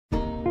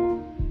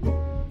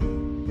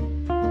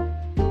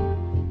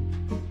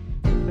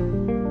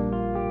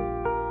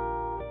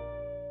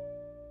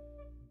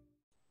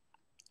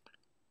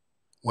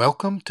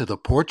Welcome to the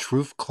Porch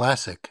Roof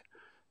Classic,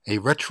 a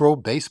retro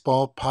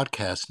baseball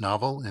podcast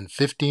novel in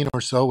 15 or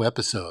so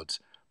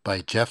episodes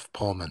by Jeff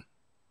Pullman.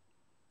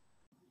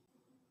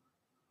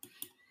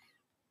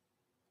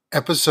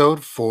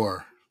 Episode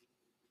 4.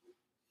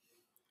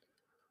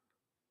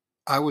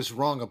 I was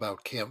wrong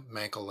about Camp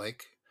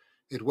Mack-a-Lake.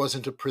 It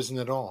wasn't a prison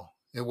at all.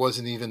 It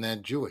wasn't even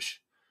that Jewish.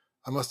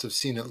 I must have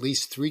seen at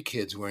least 3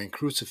 kids wearing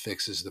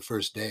crucifixes the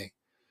first day.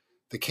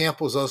 The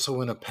camp was also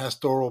in a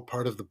pastoral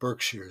part of the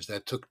Berkshires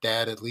that took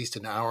Dad at least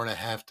an hour and a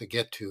half to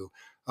get to,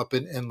 up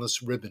an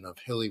endless ribbon of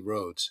hilly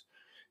roads.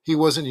 He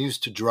wasn't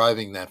used to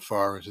driving that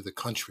far into the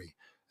country,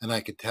 and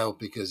I could tell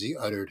because he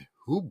uttered,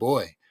 "Hoo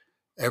boy,"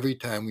 every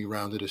time we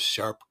rounded a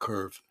sharp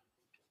curve.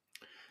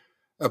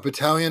 A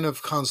battalion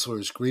of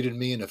consulars greeted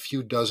me and a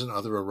few dozen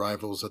other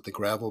arrivals at the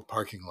gravel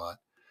parking lot.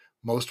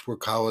 Most were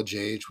college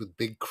age with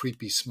big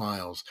creepy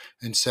smiles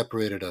and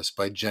separated us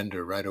by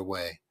gender right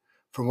away.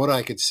 From what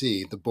I could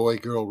see, the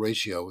boy-girl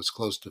ratio was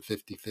close to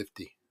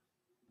 50-50.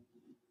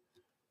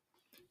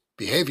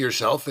 "Behave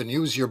yourself and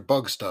use your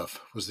bug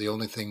stuff," was the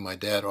only thing my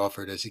dad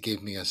offered as he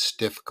gave me a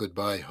stiff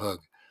goodbye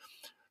hug.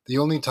 The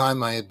only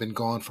time I had been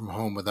gone from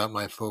home without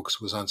my folks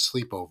was on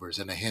sleepovers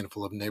in a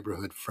handful of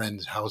neighborhood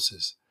friends'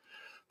 houses.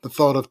 The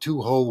thought of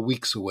 2 whole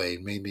weeks away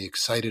made me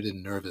excited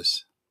and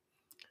nervous.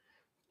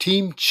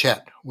 Team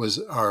Chet was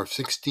our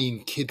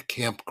 16-kid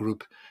camp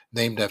group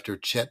named after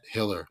Chet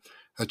Hiller,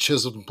 a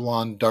chiseled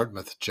blonde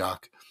Dartmouth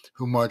jock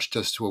who marched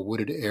us to a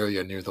wooded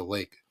area near the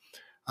lake.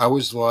 I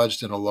was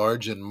lodged in a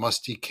large and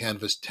musty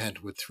canvas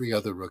tent with 3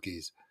 other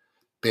rookies.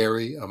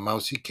 Barry, a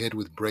mousy kid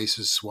with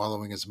braces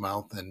swallowing his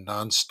mouth and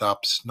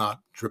non-stop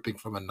snot dripping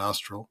from a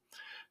nostril.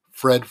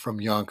 Fred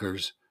from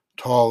Yonkers,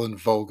 tall and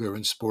vulgar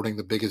and sporting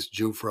the biggest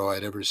Jufro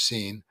I'd ever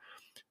seen.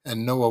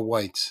 And Noah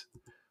Whites,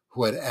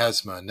 who had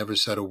asthma and never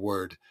said a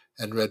word,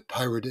 and read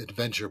pirate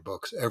adventure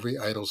books every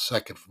idle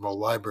second from a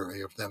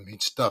library of them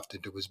he'd stuffed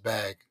into his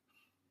bag.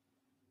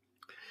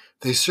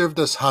 They served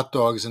us hot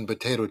dogs and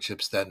potato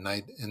chips that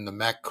night in the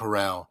Mac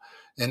Corral,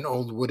 an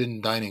old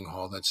wooden dining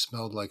hall that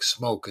smelled like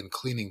smoke and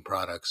cleaning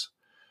products.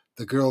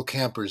 The girl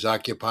campers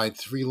occupied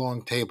 3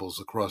 long tables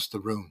across the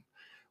room.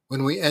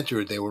 When we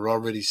entered, they were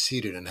already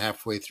seated and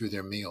halfway through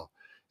their meal.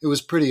 It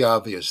was pretty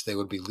obvious they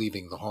would be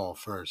leaving the hall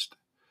first.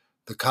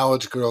 The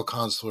college girl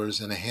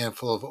consulars and a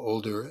handful of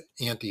older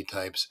auntie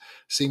types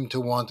seemed to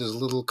want as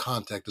little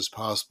contact as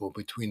possible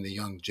between the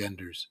young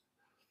genders.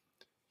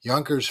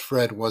 Yonkers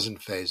Fred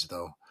wasn't fazed,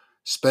 though.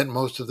 Spent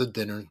most of the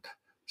dinner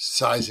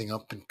sizing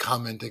up and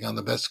commenting on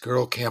the best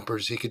girl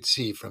campers he could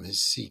see from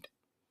his seat.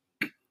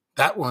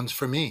 "That one's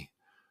for me."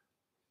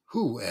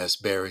 "Who?"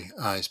 asked Barry.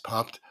 Eyes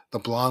popped. "The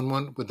blonde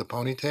one with the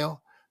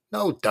ponytail?"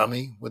 "No,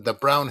 dummy, with the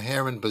brown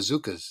hair and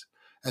bazookas,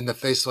 and the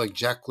face like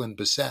Jacqueline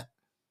Bisset."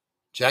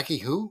 "Jackie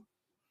who?"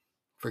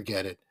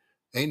 "Forget it.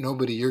 Ain't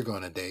nobody you're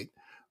going to date."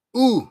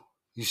 "Ooh,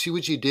 you see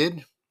what she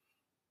did?"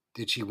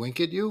 "Did she wink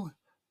at you?"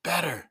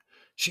 "Better.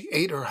 She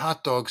ate her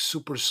hot dog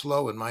super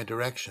slow in my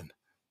direction."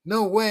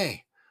 "No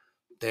way."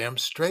 "Damn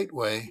straight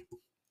way."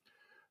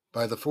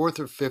 By the 4th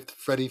or 5th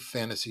Freddy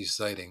Fantasy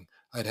sighting,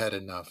 I'd had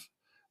enough.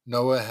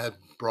 Noah had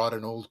brought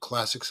an old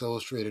Classics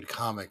Illustrated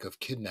comic of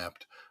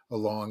Kidnapped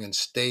along and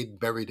stayed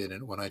buried in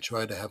it when I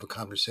tried to have a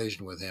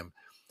conversation with him.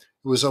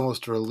 It was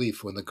almost a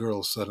relief when the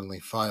girls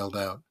suddenly filed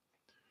out.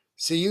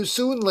 "See you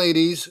soon,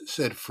 ladies,"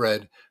 said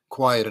Fred,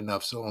 quiet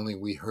enough so only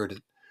we heard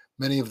it.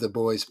 Many of the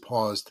boys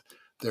paused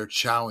their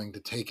chowing to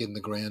take in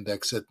the grand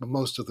exit, but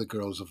most of the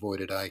girls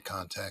avoided eye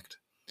contact.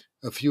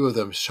 A few of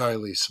them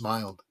shyly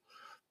smiled.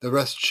 The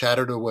rest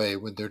chattered away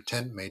with their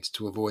tent mates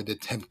to avoid the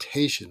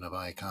temptation of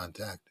eye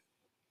contact.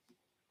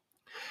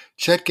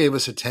 Chet gave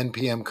us a 10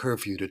 p.m.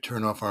 curfew to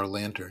turn off our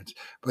lanterns,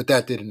 but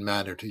that didn't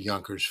matter to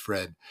Yonkers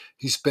Fred.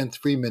 He spent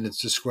 3 minutes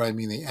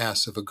describing the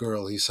ass of a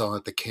girl he saw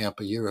at the camp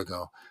a year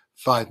ago,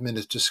 5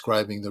 minutes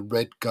describing the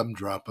red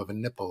gumdrop of a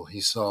nipple he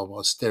saw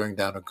while staring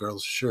down a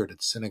girl's shirt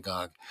at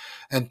synagogue,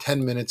 and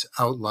 10 minutes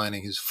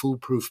outlining his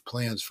foolproof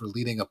plans for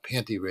leading a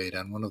panty raid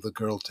on one of the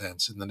girl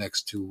tents in the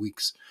next 2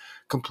 weeks,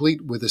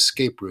 complete with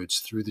escape routes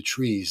through the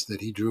trees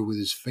that he drew with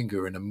his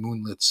finger in a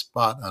moonlit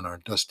spot on our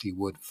dusty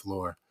wood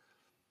floor.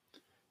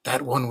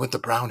 "That one with the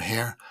brown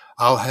hair,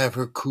 I'll have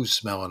her coo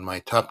smell in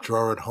my top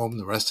drawer at home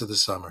the rest of the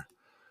summer."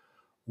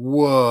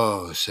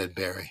 "Whoa," said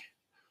Barry.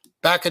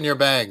 "Back in your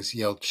bags,"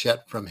 yelled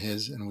Chet from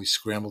his, and we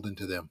scrambled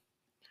into them.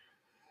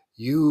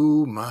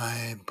 "You,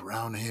 my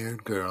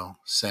brown-haired girl,"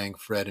 sang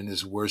Fred in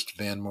his worst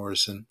Van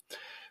Morrison.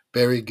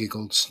 Barry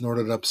giggled,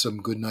 snorted up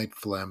some goodnight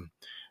phlegm,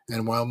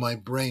 and while my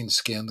brain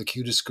scanned the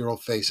cutest girl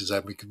faces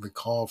I could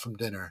recall from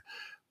dinner,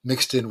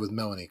 mixed in with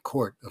Melanie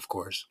Court, of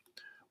course,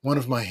 one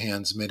of my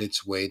hands made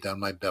its way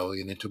down my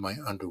belly and into my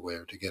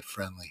underwear to get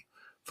friendly.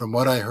 From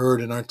what I heard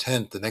in our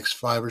tent the next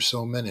 5 or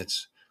so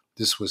minutes,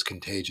 this was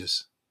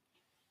contagious.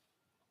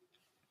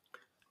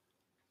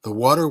 The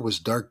water was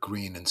dark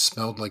green and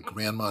smelled like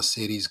Grandma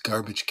Sadie's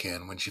garbage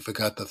can when she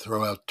forgot to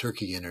throw out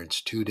turkey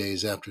innards 2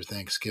 days after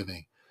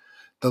Thanksgiving.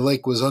 The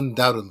lake was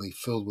undoubtedly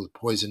filled with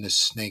poisonous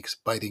snakes,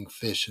 biting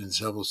fish, and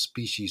several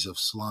species of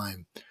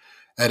slime.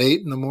 At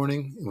 8 in the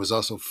morning, it was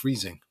also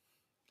freezing.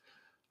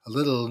 A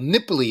little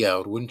nipply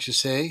out, wouldn't you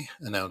say?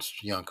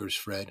 Announced Yonkers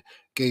Fred,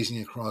 gazing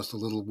across the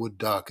little wood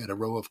dock at a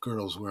row of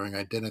girls wearing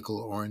identical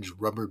orange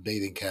rubber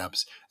bathing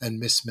caps and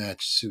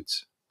mismatched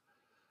suits.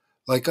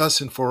 Like us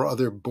and four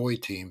other boy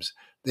teams,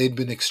 they'd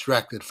been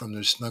extracted from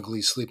their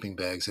snuggly sleeping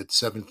bags at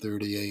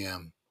 7:30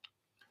 a.m.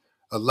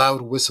 A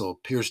loud whistle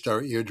pierced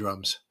our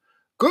eardrums.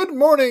 "Good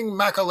morning,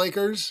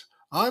 Mac-a-Lakers!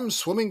 I'm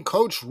swimming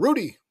coach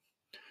Rudy."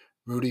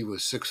 Rudy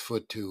was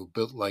 6'2",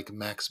 built like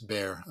Max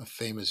Baer, a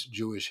famous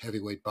Jewish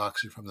heavyweight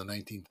boxer from the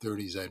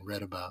 1930s I'd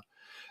read about,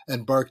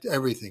 and barked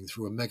everything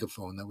through a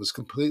megaphone that was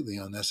completely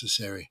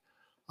unnecessary.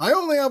 "I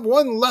only have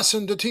one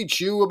lesson to teach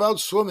you about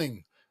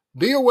swimming.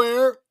 Be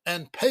aware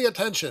and pay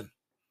attention."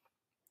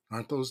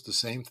 "Aren't those the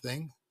same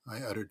thing?" I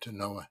uttered to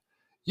Noah.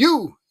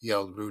 "You!"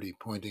 yelled Rudy,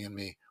 pointing at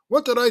me.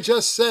 "What did I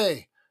just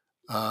say?"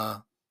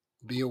 Uh,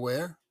 be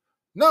aware?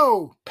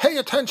 "No, pay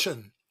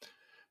attention."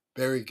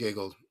 Barry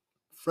giggled.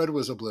 Fred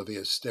was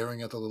oblivious,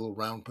 staring at the little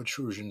round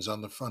protrusions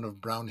on the front of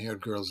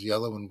brown-haired girl's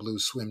yellow and blue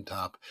swim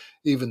top,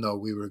 even though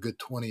we were a good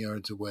 20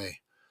 yards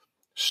away.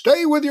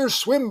 "Stay with your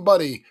swim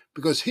buddy,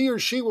 because he or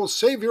she will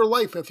save your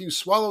life if you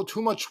swallow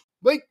too much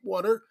lake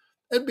water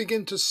and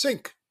begin to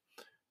sink."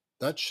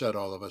 That shut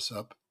all of us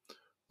up.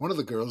 One of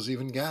the girls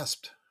even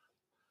gasped.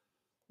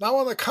 "Now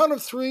on the count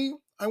of 3,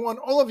 I want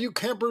all of you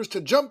campers to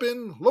jump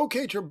in,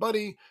 locate your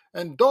buddy,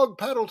 and dog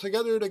paddle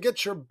together to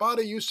get your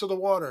body used to the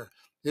water.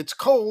 It's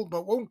cold,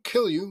 but won't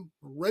kill you.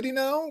 Ready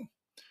now?"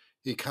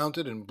 He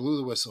counted and blew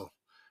the whistle.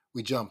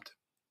 We jumped.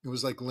 It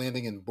was like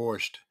landing in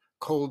borscht,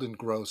 cold and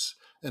gross,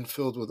 and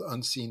filled with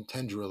unseen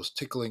tendrils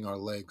tickling our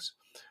legs.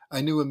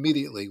 I knew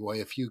immediately why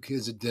a few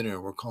kids at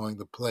dinner were calling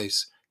the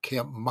place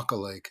Camp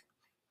Mack-a-Lake.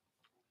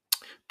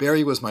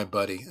 Barry was my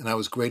buddy, and I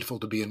was grateful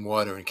to be in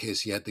water in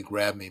case he had to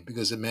grab me,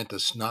 because it meant a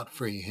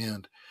snot-free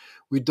hand.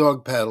 We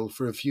dog paddled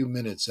for a few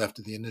minutes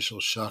after the initial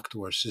shock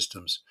to our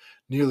systems.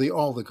 Nearly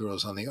all the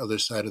girls on the other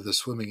side of the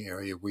swimming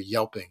area were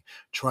yelping,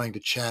 trying to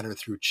chatter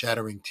through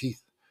chattering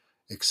teeth,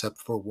 except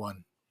for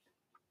one.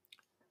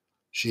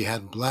 She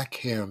had black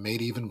hair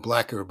made even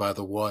blacker by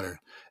the water,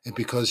 and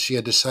because she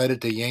had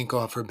decided to yank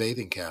off her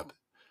bathing cap.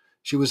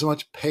 She was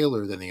much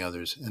paler than the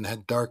others, and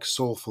had dark,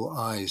 soulful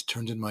eyes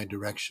turned in my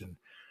direction.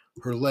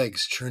 Her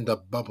legs churned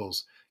up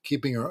bubbles,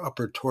 keeping her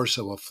upper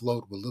torso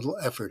afloat with little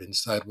effort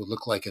inside what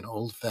looked like an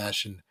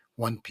old-fashioned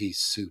one-piece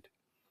suit.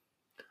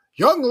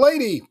 "Young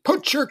lady,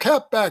 put your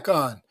cap back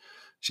on!"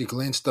 She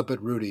glanced up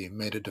at Rudy,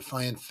 made a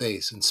defiant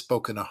face, and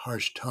spoke in a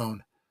harsh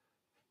tone.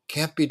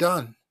 "Can't be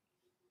done.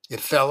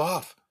 It fell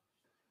off."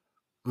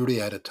 Rudy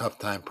had a tough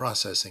time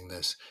processing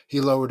this.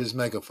 He lowered his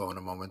megaphone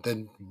a moment,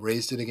 then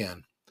raised it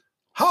again.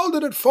 "How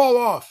did it fall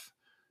off?"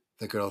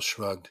 The girl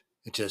shrugged.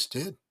 "It just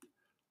did.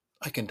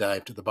 I can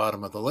dive to the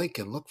bottom of the lake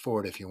and look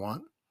for it if you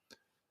want."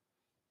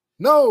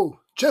 "No,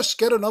 just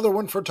get another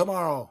one for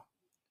tomorrow."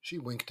 She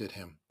winked at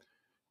him,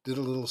 did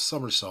a little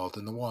somersault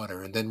in the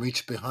water, and then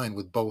reached behind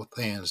with both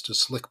hands to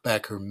slick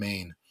back her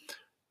mane.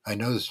 I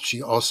noticed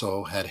she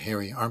also had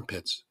hairy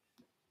armpits.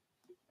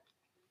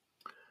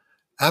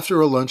 After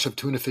a lunch of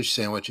tuna fish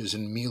sandwiches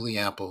and mealy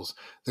apples,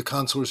 the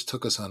consuls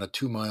took us on a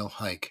 2-mile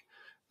hike.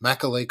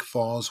 Mac-a-Lake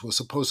Falls was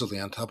supposedly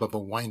on top of a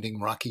winding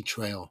rocky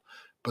trail,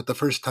 but the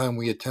first time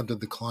we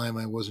attempted the climb,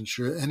 I wasn't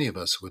sure any of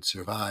us would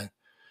survive.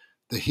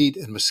 The heat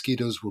and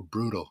mosquitoes were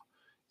brutal,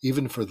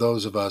 even for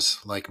those of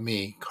us, like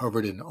me,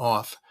 covered in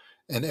off,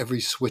 and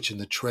every switch in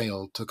the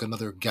trail took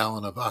another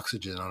gallon of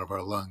oxygen out of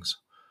our lungs.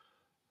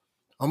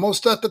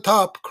 "Almost at the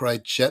top,"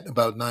 cried Chet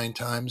about 9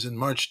 times, and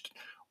marched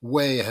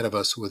way ahead of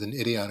us with an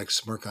idiotic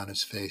smirk on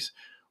his face.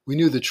 We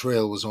knew the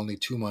trail was only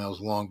 2 miles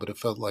long, but it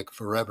felt like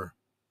forever.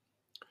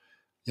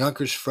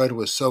 Yonkers Fred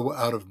was so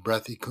out of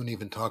breath he couldn't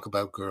even talk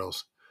about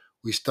girls.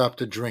 We stopped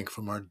to drink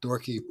from our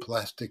dorky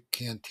plastic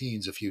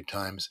canteens a few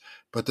times,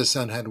 but the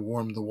sun had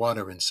warmed the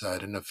water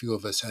inside, and a few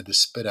of us had to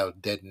spit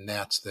out dead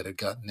gnats that had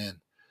gotten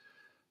in.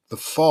 The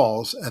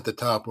falls at the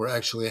top were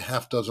actually a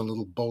half-dozen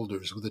little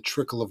boulders with a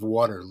trickle of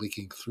water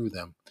leaking through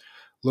them.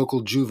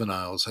 Local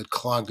juveniles had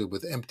clogged it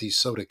with empty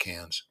soda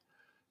cans.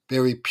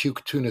 Barry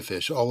puked tuna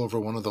fish all over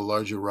one of the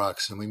larger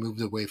rocks, and we moved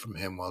away from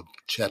him while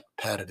Chet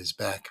patted his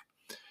back.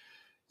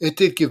 It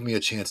did give me a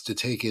chance to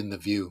take in the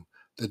view.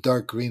 The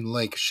dark green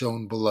lake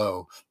shone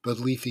below, but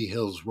leafy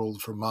hills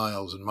rolled for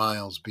miles and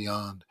miles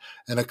beyond,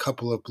 and a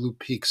couple of blue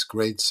peaks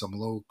grayed some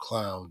low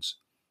clouds.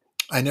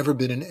 I'd never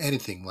been in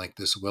anything like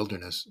this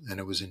wilderness, and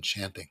it was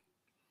enchanting.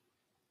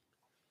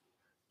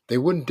 They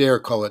wouldn't dare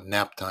call it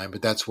nap time,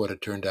 but that's what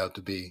it turned out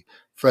to be.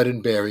 Fred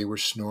and Barry were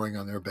snoring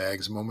on their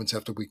bags moments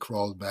after we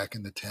crawled back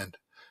in the tent.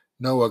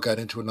 Noah got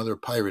into another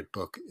pirate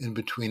book in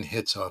between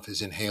hits off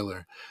his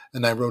inhaler,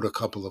 and I wrote a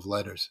couple of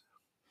letters.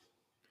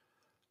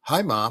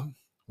 "Hi, Mom.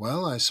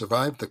 Well, I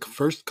survived the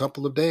first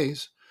couple of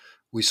days.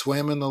 We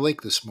swam in the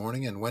lake this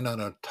morning and went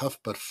on a tough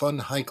but fun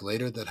hike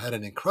later that had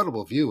an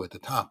incredible view at the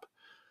top.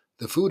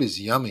 The food is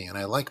yummy, and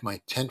I like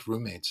my tent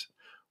roommates.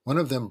 One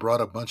of them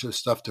brought a bunch of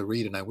stuff to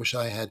read, and I wish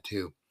I had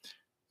too.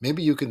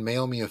 Maybe you can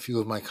mail me a few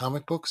of my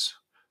comic books?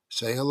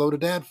 Say hello to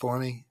Dad for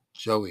me.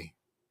 Joey."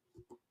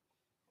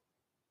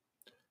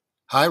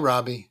 "Hi,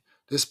 Robbie.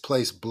 This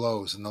place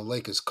blows, and the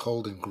lake is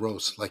cold and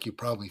gross, like you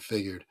probably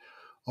figured.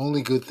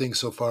 Only good thing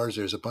so far is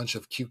there's a bunch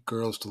of cute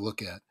girls to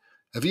look at.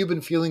 Have you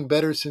been feeling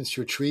better since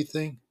your tree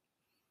thing?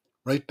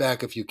 Write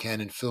back if you can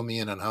and fill me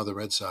in on how the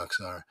Red Sox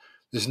are.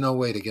 There's no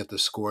way to get the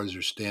scores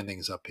or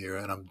standings up here,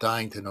 and I'm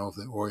dying to know if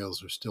the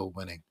Orioles are still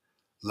winning.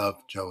 Love,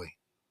 Joey.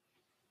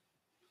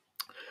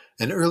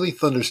 An early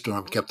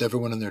thunderstorm kept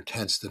everyone in their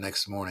tents the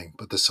next morning,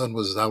 but the sun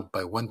was out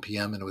by 1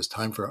 p.m. and it was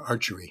time for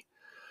archery.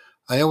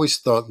 I always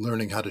thought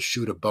learning how to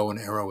shoot a bow and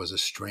arrow was a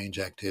strange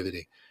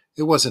activity.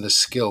 It wasn't a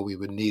skill we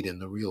would need in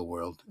the real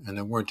world, and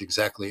there weren't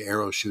exactly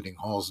arrow shooting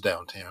halls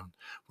downtown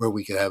where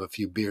we could have a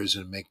few beers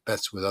and make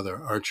bets with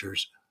other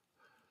archers.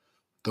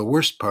 The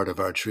worst part of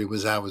archery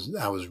was I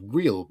was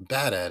real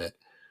bad at it,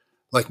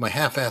 like my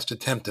half-assed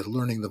attempt at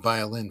learning the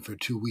violin for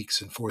 2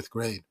 weeks in fourth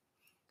grade.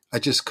 I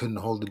just couldn't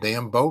hold the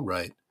damn bow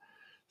right.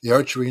 The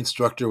archery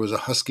instructor was a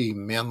husky,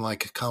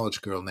 man-like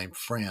college girl named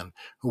Fran,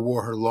 who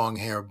wore her long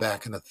hair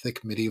back in a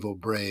thick medieval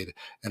braid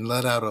and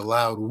let out a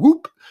loud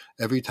whoop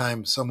every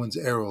time someone's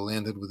arrow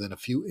landed within a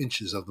few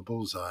inches of the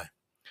bullseye.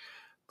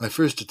 My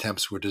first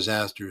attempts were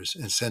disasters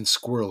and sent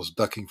squirrels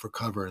ducking for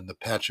cover in the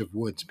patch of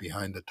woods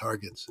behind the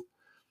targets.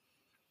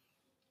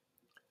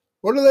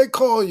 "What do they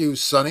call you,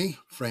 Sonny?"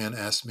 Fran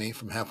asked me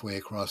from halfway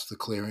across the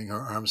clearing,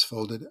 her arms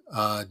folded.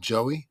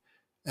 Joey.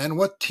 "And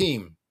what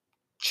team?"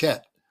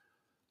 "Chet."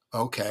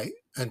 "Okay.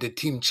 And did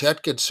Team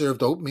Chet get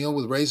served oatmeal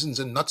with raisins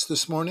and nuts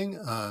this morning?"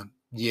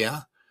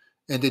 Yeah."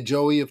 "And did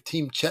Joey of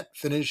Team Chet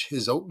finish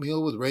his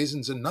oatmeal with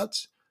raisins and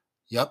nuts?"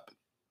 "Yup."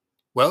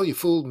 "Well, you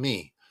fooled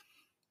me.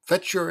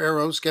 Fetch your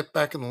arrows, get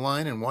back in the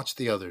line, and watch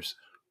the others."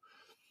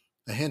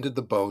 I handed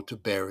the bow to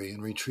Barry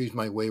and retrieved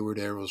my wayward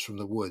arrows from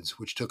the woods,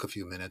 which took a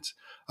few minutes.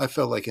 I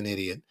felt like an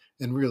idiot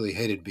and really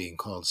hated being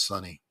called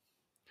Sonny.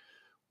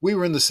 We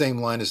were in the same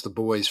line as the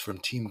boys from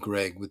Team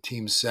Greg, with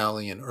Teams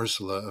Sally and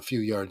Ursula a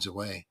few yards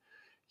away.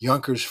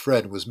 Yonkers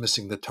Fred was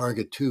missing the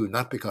target too,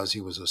 not because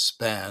he was a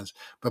spaz,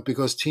 but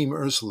because Team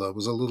Ursula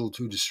was a little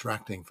too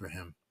distracting for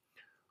him.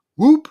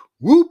 "Whoop!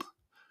 Whoop!"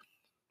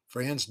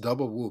 Fran's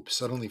double whoop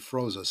suddenly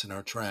froze us in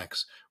our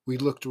tracks. We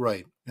looked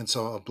right and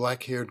saw a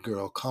black-haired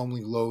girl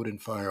calmly load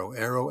and fire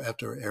arrow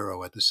after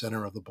arrow at the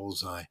center of the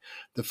bullseye.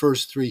 The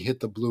first 3 hit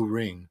the blue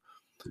ring,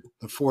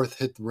 the 4th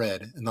hit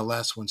red, and the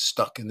last one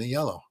stuck in the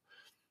yellow.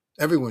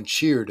 Everyone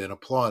cheered and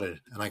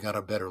applauded, and I got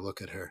a better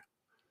look at her.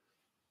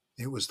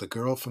 It was the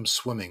girl from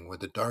swimming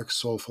with the dark,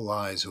 soulful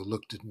eyes who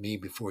looked at me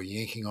before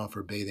yanking off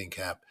her bathing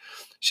cap.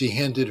 She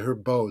handed her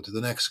bow to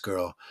the next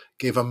girl,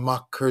 gave a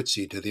mock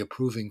curtsy to the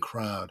approving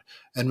crowd,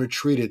 and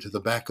retreated to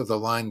the back of the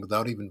line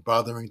without even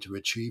bothering to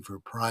retrieve her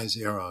prize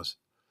arrows.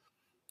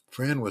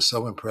 Fran was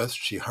so impressed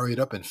she hurried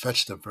up and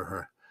fetched them for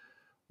her.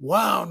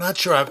 "Wow, not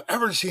sure I've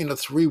ever seen a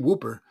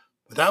 3-whooper,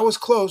 but that was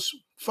close.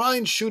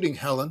 Fine shooting,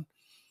 Helen."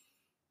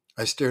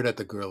 I stared at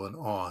the girl in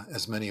awe,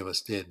 as many of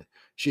us did.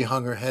 She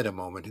hung her head a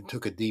moment and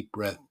took a deep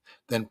breath,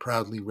 then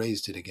proudly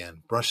raised it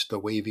again, brushed the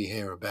wavy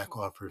hair back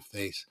off her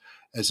face,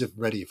 as if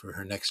ready for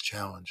her next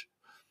challenge.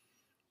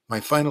 My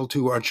final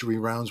 2 archery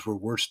rounds were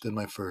worse than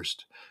my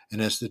first,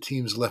 and as the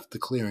teams left the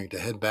clearing to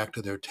head back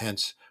to their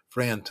tents,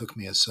 Fran took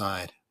me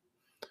aside.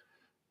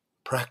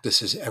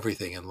 "Practice is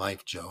everything in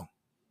life, Joe."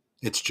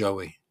 "It's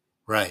Joey."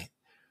 "Right.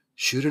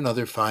 Shoot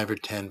another 5 or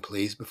 10,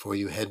 please, before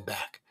you head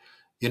back.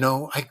 You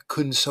know, I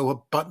couldn't sew a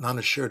button on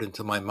a shirt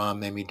until my mom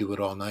made me do it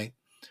all night."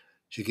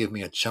 She gave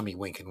me a chummy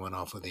wink and went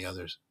off with the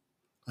others.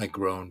 I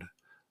groaned.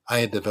 I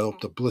had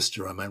developed a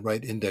blister on my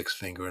right index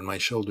finger and my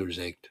shoulders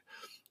ached.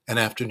 An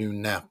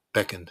afternoon nap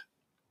beckoned.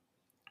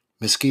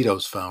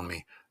 Mosquitoes found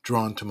me,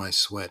 drawn to my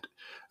sweat.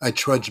 I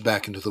trudged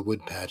back into the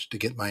wood patch to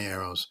get my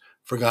arrows,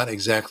 forgot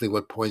exactly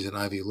what poison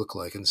ivy looked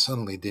like, and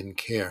suddenly didn't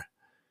care.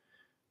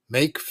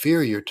 "Make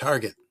fear your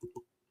target."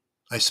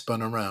 I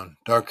spun around.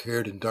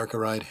 Dark-haired and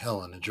darker-eyed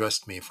Helen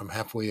addressed me from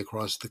halfway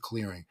across the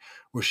clearing,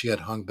 where she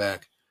had hung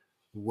back.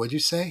 "What'd you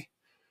say?"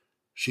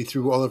 She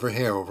threw all of her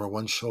hair over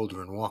one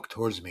shoulder and walked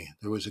towards me.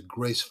 There was a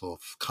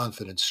graceful,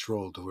 confident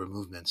stroll to her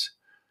movements.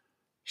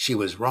 "She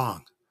was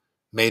wrong.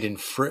 Made in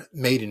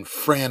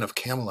Fran of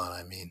Camelot,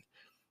 I mean.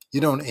 You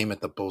don't aim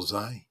at the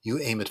bullseye. You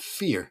aim at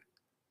fear."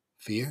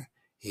 "Fear?"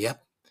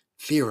 "Yep.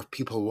 Fear of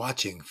people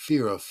watching.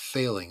 Fear of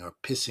failing or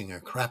pissing or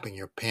crapping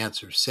your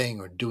pants or saying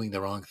or doing the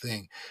wrong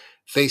thing.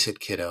 Face it,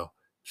 kiddo.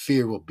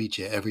 Fear will beat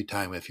you every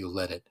time if you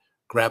let it.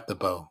 Grab the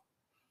bow."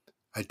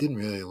 I didn't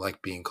really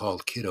like being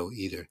called kiddo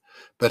either,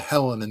 but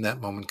Helen in that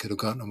moment could have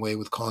gotten away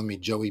with calling me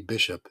Joey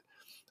Bishop.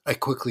 I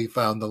quickly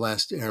found the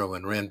last arrow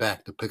and ran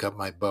back to pick up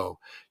my bow.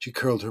 She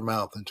curled her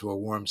mouth into a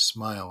warm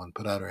smile and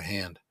put out her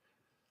hand.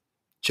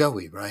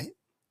 "Joey, right?"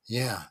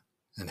 "Yeah."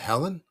 "And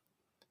Helen?"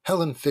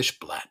 "Helen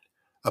Fishblatt.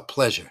 A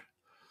pleasure."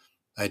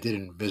 I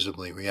didn't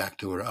visibly react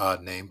to her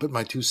odd name, but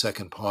my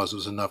 2-second pause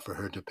was enough for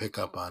her to pick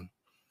up on.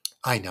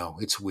 "I know,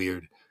 it's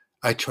weird.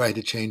 I tried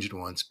to change it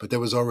once, but there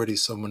was already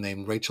someone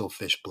named Rachel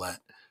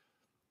Fishblatt."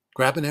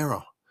 "Grab an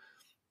arrow."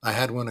 I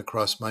had one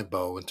across my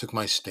bow and took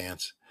my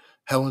stance.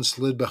 Helen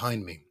slid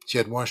behind me. She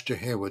had washed her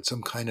hair with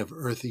some kind of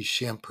earthy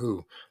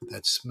shampoo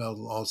that smelled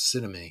all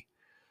cinnamony,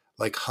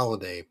 like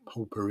holiday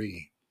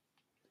potpourri.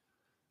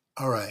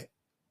 All right,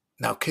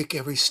 now kick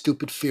every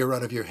stupid fear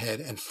out of your head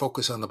and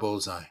focus on the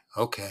bullseye.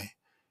 Okay.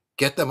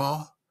 Get them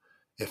all?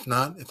 If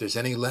not, if there's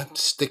any left,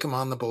 stick 'em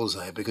on the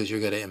bullseye because you're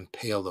going to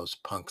impale those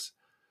punks.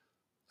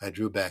 I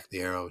drew back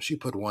the arrow. She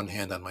put one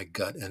hand on my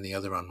gut and the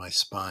other on my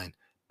spine.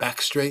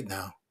 Back straight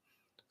now.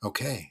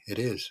 Okay, it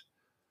is.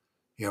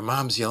 Your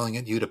mom's yelling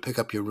at you to pick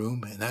up your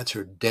room, and that's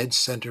her dead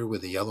center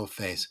with a yellow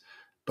face.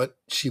 But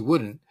she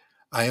wouldn't.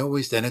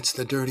 Then it's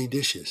the dirty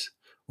dishes.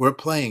 We're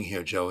playing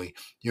here, Joey.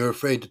 You're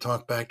afraid to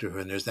talk back to her,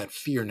 and there's that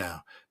fear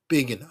now.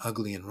 Big and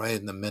ugly and right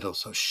in the middle,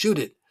 so shoot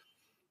it.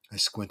 I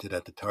squinted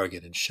at the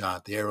target and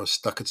shot. The arrow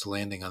stuck its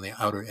landing on the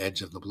outer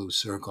edge of the blue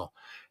circle.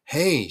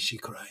 Hey, she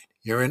cried.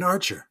 You're an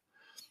archer.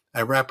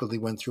 I rapidly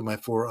went through my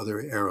 4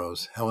 other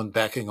arrows, Helen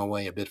backing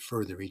away a bit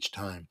further each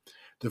time.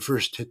 The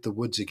first hit the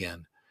woods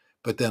again,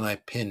 but then I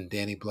pinned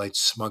Danny Blight's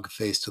smug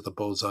face to the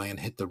bullseye and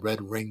hit the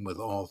red ring with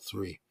all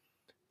 3.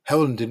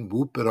 Helen didn't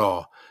whoop at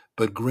all,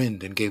 but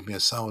grinned and gave me a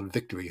solid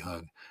victory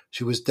hug.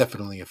 She was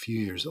definitely a few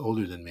years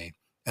older than me,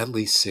 at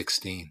least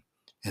 16,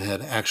 and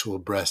had actual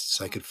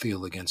breasts I could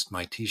feel against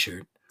my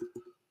t-shirt.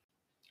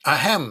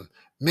 Ahem,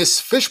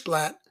 Miss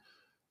Fishblatt!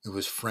 It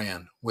was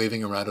Fran,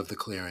 waving her out of the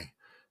clearing.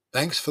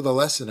 Thanks for the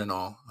lesson and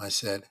all, I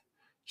said.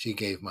 She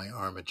gave my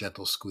arm a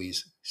gentle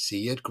squeeze. See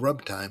you at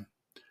grub time,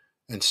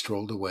 and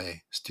strolled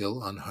away,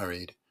 still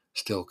unhurried,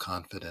 still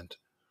confident.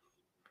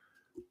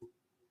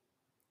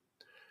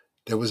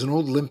 There was an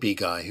old limpy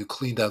guy who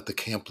cleaned out the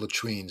camp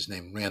latrines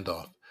named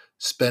Randolph,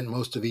 spent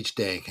most of each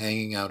day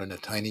hanging out in a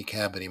tiny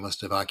cabin he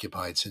must have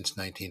occupied since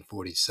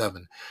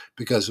 1947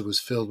 because it was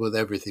filled with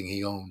everything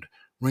he owned,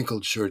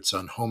 wrinkled shirts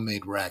on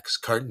homemade racks,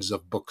 cartons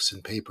of books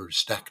and papers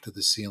stacked to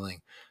the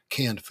ceiling,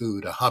 canned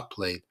food, a hot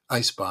plate,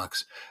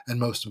 icebox, and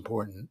most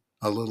important,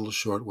 a little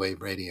shortwave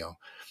radio.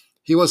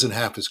 He wasn't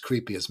half as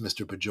creepy as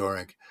Mr.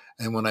 Bajorek,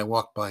 and when I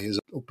walked by his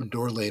open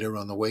door later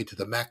on the way to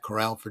the Mac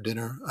Corral for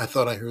dinner, I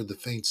thought I heard the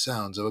faint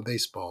sounds of a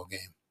baseball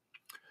game.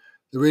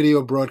 The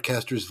radio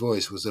broadcaster's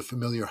voice was a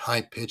familiar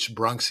high-pitched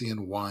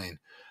Bronxian whine.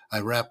 I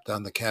rapped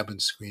on the cabin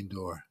screen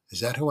door. Is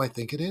that who I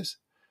think it is?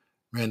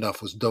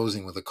 Randolph was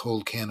dozing with a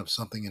cold can of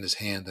something in his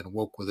hand and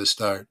woke with a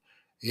start.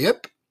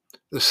 Yep,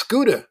 the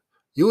Scooter.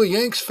 You a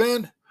Yanks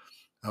fan?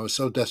 I was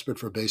so desperate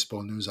for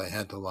baseball news I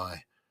had to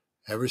lie.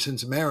 Ever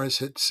since Maris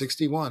hit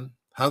 61.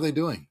 How they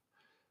doing?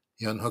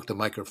 He unhooked a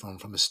microphone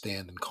from a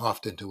stand and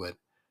coughed into it.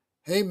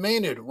 Hey,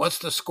 Maynard, what's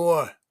the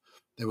score?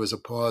 There was a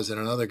pause, and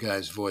another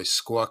guy's voice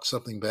squawked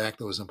something back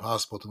that was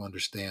impossible to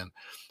understand.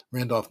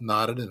 Randolph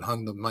nodded and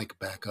hung the mic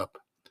back up.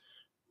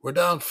 We're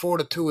down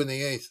 4-2 in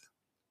the 8th.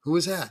 Who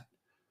was that?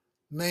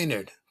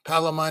 Maynard,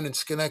 pal of mine in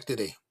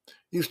Schenectady.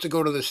 Used to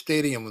go to the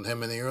stadium with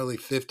him in the early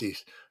 50s.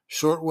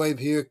 Shortwave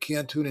here,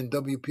 can't tune in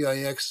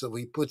WPIX, so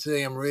he puts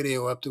AM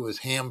radio up to his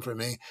ham for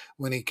me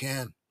when he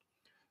can.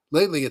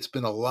 Lately it's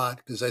been a lot,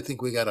 because I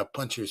think we got a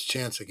puncher's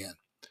chance again.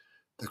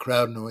 The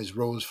crowd noise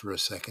rose for a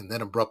second,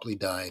 then abruptly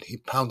died. He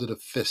pounded a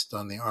fist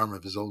on the arm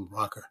of his old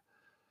rocker.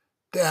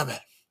 Damn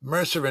it.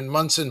 Mercer and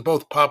Munson,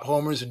 both pop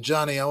homers, and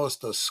Johnny Ellis,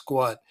 the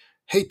squat.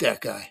 Hate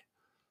that guy.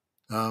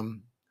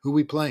 Who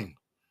we playing?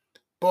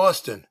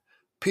 Boston.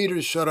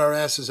 Peters shut our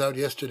asses out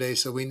yesterday,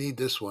 so we need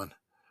this one.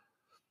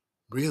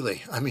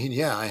 Really?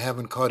 Yeah, I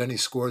haven't caught any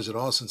scores at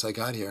all since I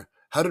got here.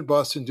 How did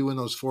Boston do in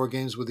those 4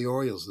 games with the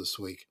Orioles this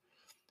week?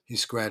 He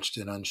scratched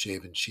an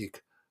unshaven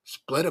cheek.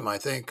 Split 'em, I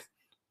think.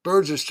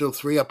 Birds are still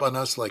 3 up on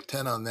us like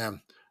 10 on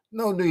them.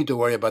 No need to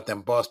worry about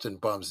them Boston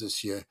bums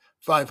this year.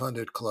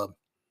 500 club.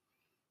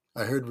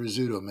 I heard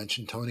Rizzuto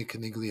mention Tony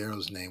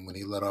Conigliero's name when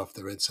he led off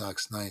the Red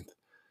Sox 9th.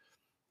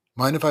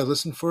 Mind if I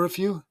listen for a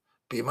few?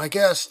 Be my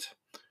guest.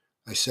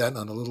 I sat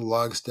on a little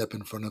log step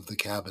in front of the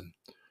cabin.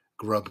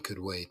 Grub could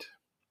wait.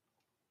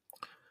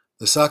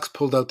 The Sox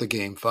pulled out the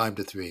game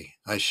 5-3.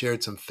 I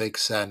shared some fake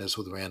sadness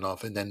with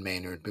Randolph and then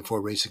Maynard before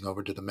racing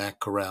over to the Mac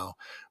Corral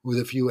with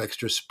a few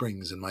extra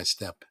springs in my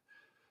step.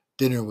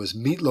 Dinner was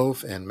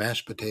meatloaf and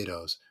mashed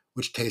potatoes,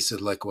 which tasted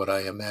like what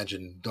I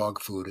imagined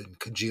dog food and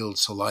congealed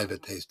saliva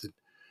tasted.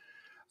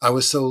 I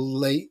was so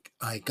late,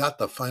 I got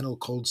the final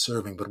cold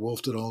serving, but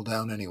wolfed it all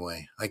down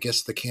anyway. I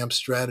guess the camp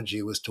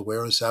strategy was to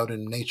wear us out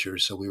in nature,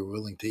 so we were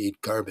willing to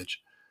eat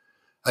garbage.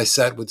 I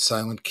sat with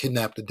silent,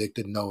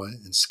 kidnapped-addicted Noah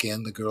and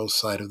scanned the girls'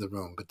 side of the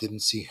room, but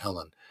didn't see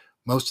Helen.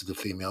 Most of the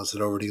females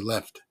had already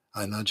left.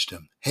 I nudged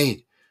him.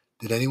 Hey,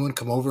 did anyone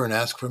come over and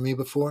ask for me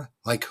before?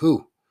 Like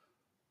who?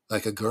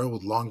 Like a girl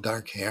with long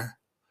dark hair?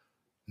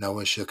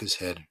 Noah shook his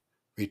head,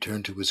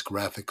 returned to his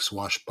graphic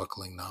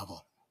swashbuckling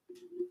novel.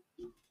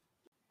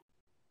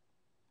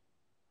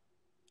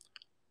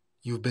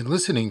 You've been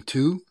listening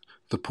to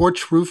The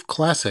Porch Roof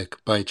Classic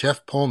by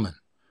Jeff Pullman.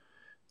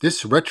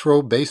 This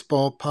retro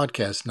baseball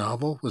podcast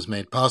novel was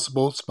made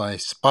possible by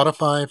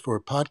Spotify for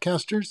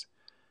podcasters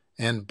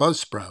and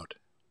Buzzsprout.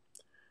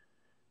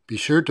 Be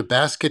sure to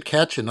basket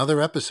catch another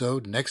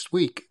episode next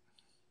week.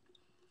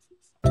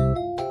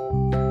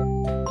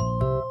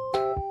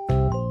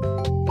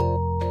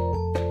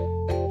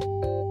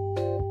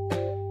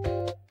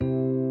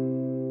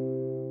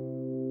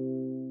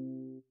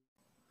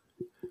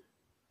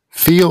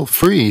 Feel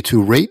free to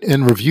rate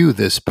and review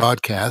this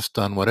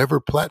podcast on whatever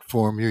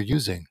platform you're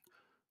using.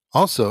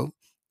 Also,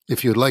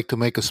 if you'd like to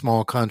make a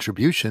small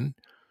contribution,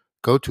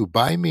 go to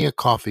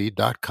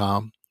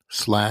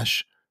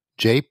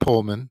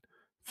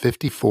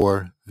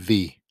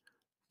buymeacoffee.com/jpullman54v.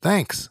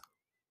 Thanks.